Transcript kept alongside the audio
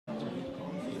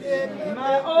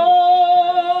My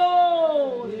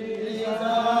own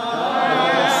desire.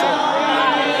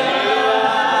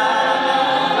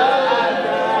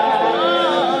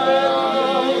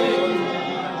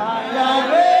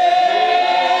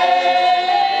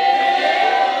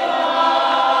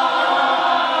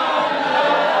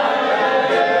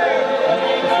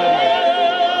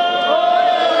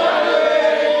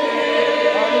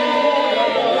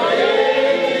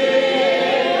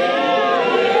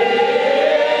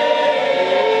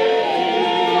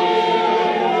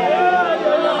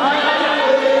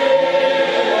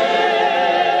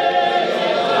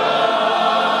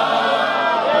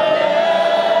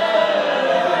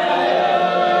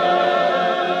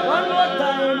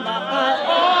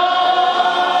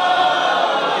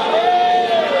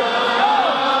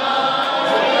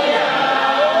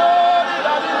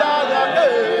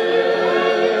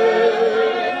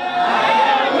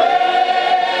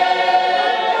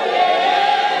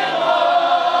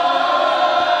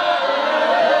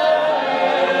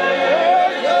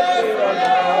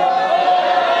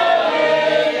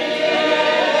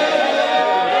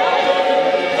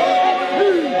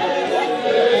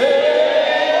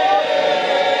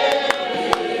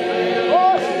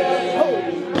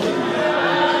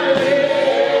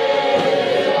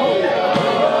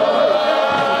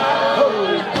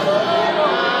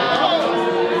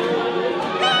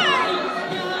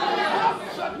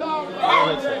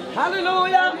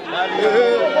 Hallelujah.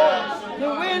 The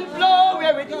wind blow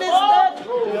where it listed.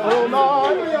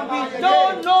 We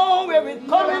don't know where it's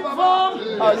coming from.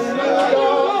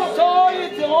 So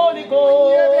it's the Holy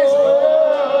Ghost.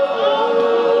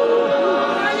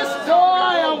 So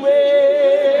I am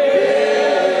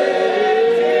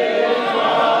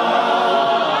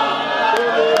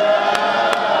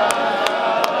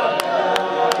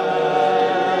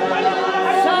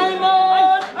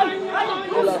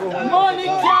money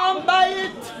can't buy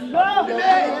it.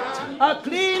 A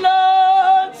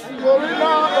cleaner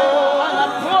and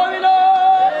a foreigner,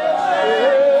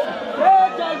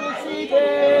 they shall receive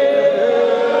it.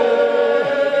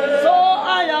 So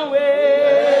I am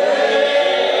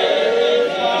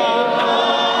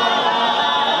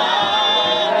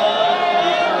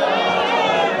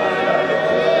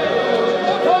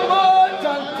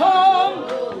Promotion come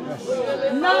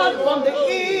not from the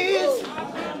east,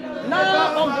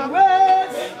 not from the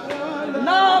west,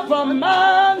 not from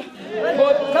man,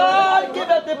 but God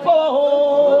giveth the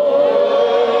power.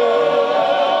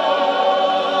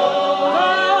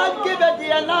 God giveth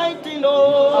the anointing,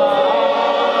 oh.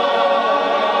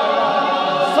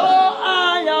 So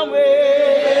I am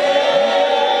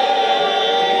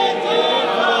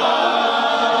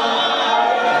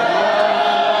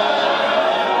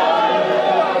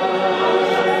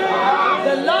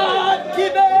the Lord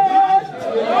giveth,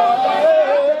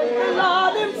 the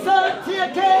Lord himself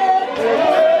taketh.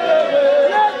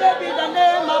 Blessed be the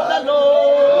name of the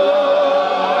Lord.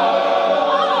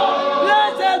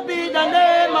 Blessed be the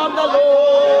name of the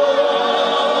Lord.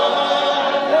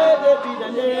 Blessed be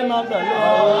the name of the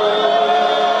Lord.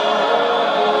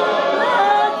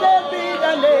 Blessed be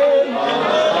the name of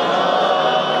the Lord.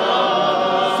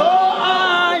 So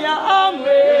I am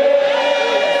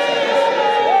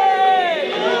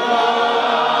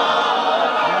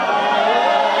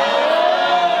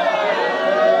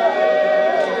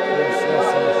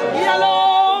He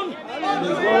alone.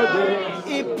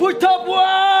 He put up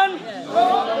one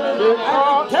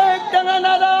and take down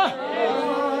another.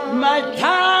 My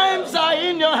times are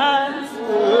in your hands.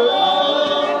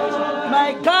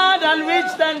 My God,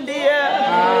 unreached and dear.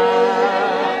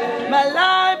 My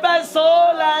life and soul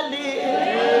I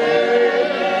live.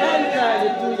 Entirely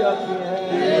to your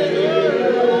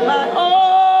care. My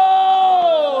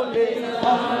only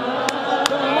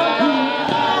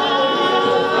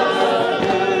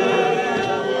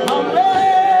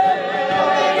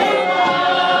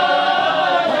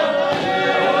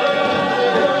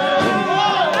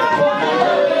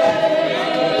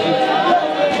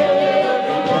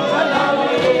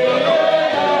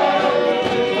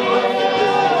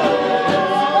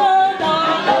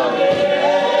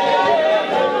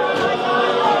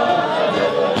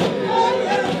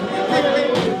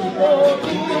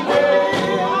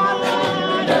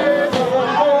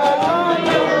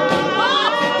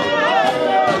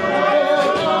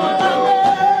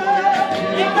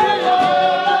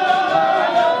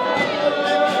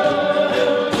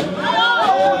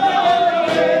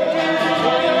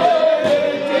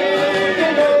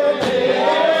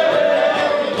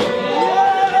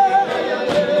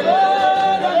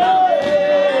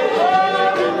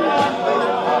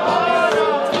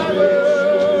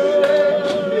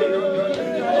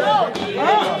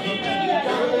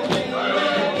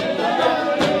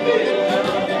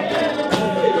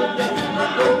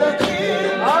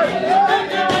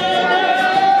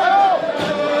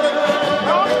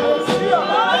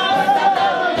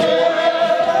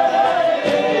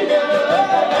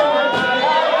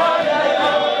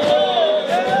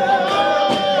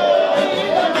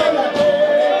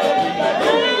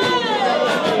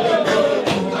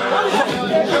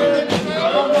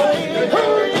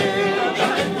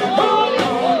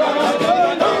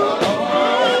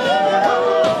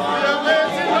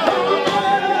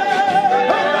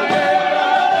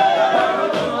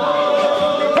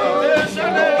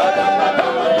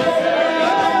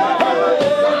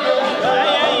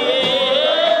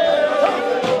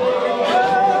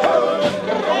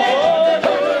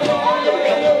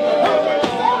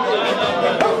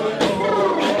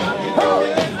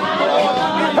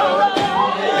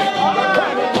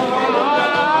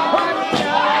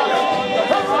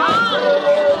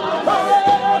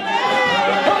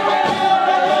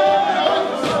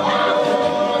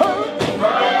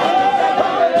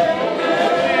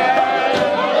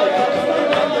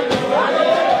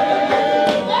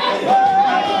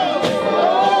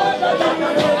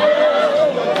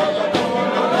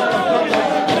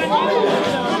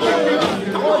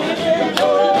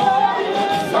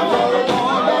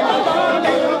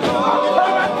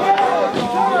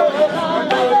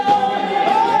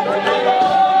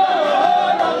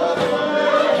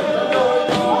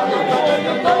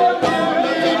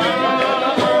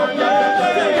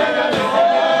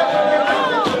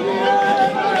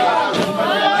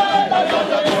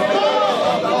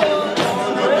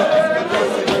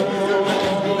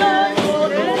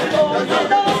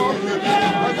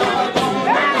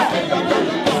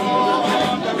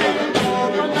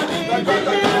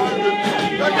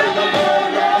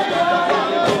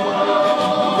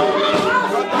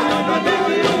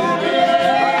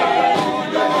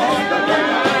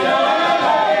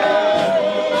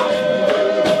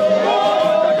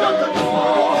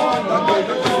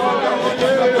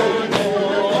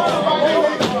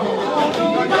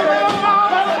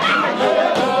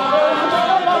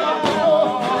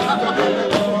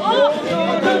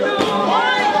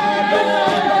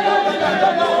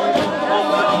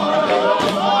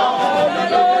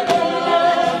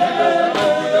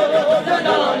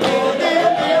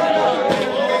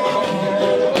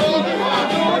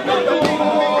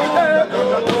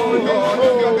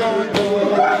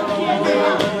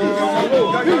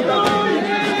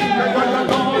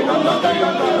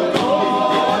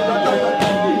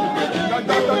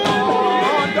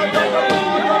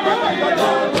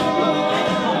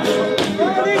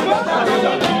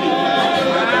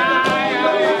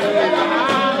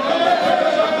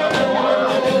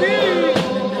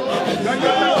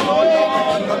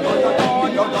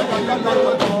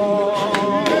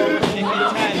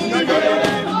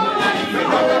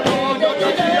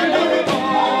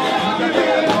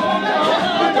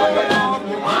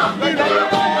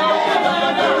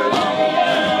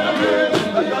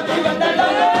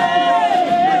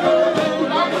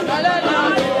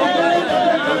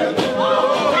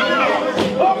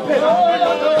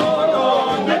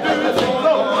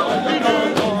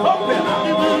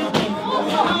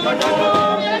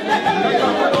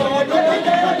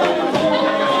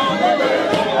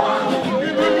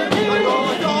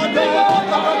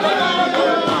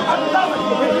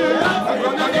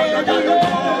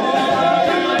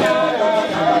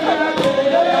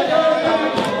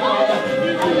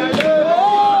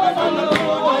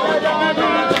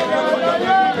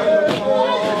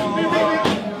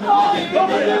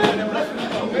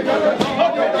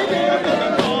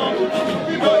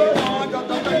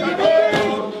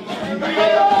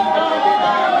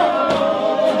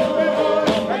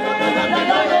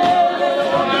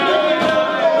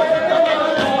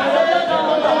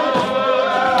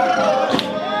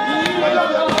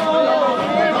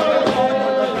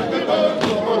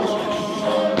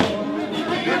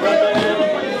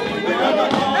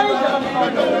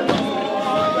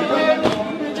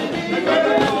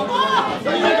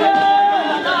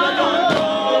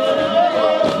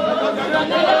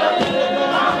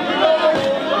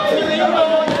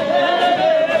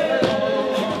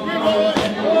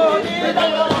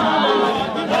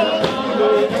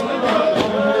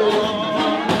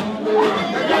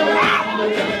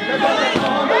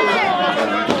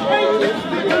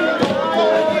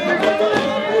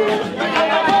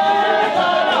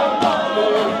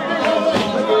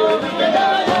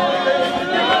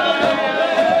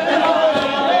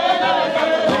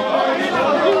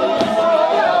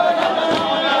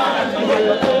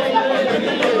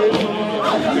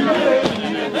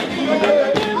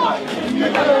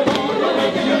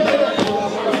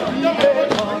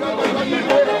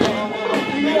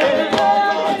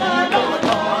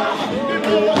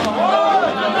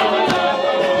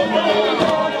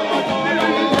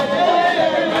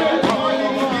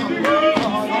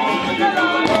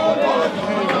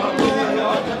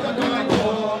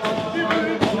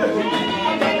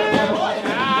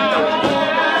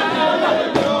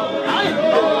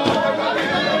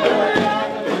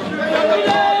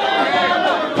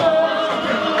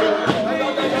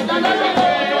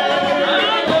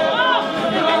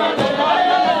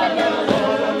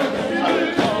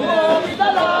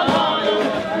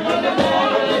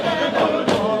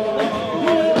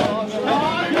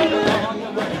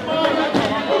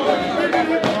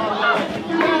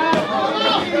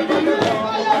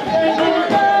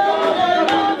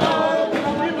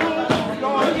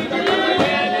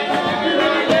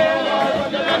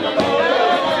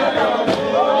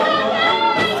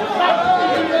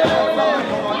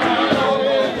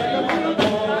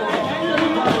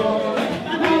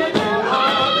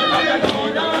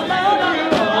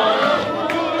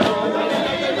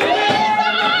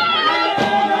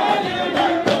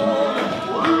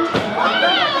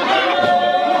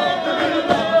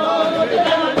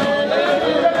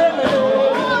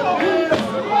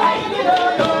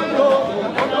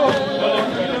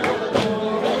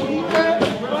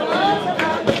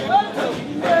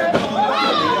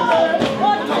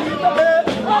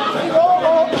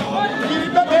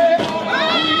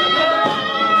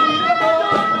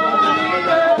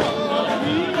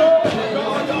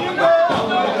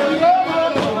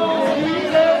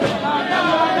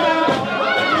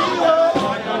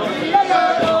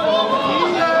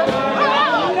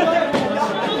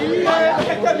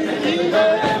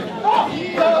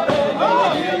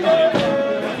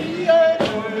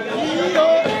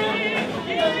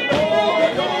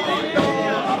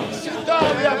Sit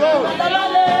down,